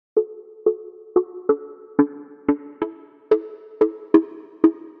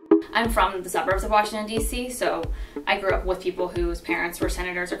I'm from the suburbs of Washington, D.C., so I grew up with people whose parents were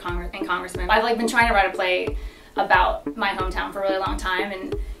senators or congressmen. I've like been trying to write a play about my hometown for a really long time,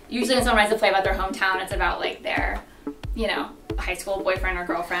 and usually when someone writes a play about their hometown, it's about like their, you know, high school boyfriend or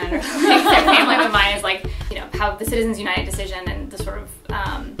girlfriend or like their family. But mine is like, you know, how the Citizens United decision and the sort of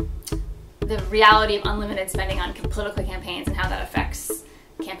the reality of unlimited spending on political campaigns and how that affects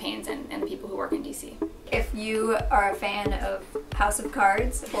campaigns and the people who work in DC. If you are a fan of House of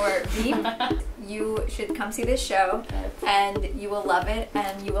Cards or Veep, you should come see this show, and you will love it,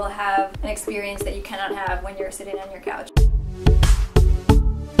 and you will have an experience that you cannot have when you're sitting on your couch.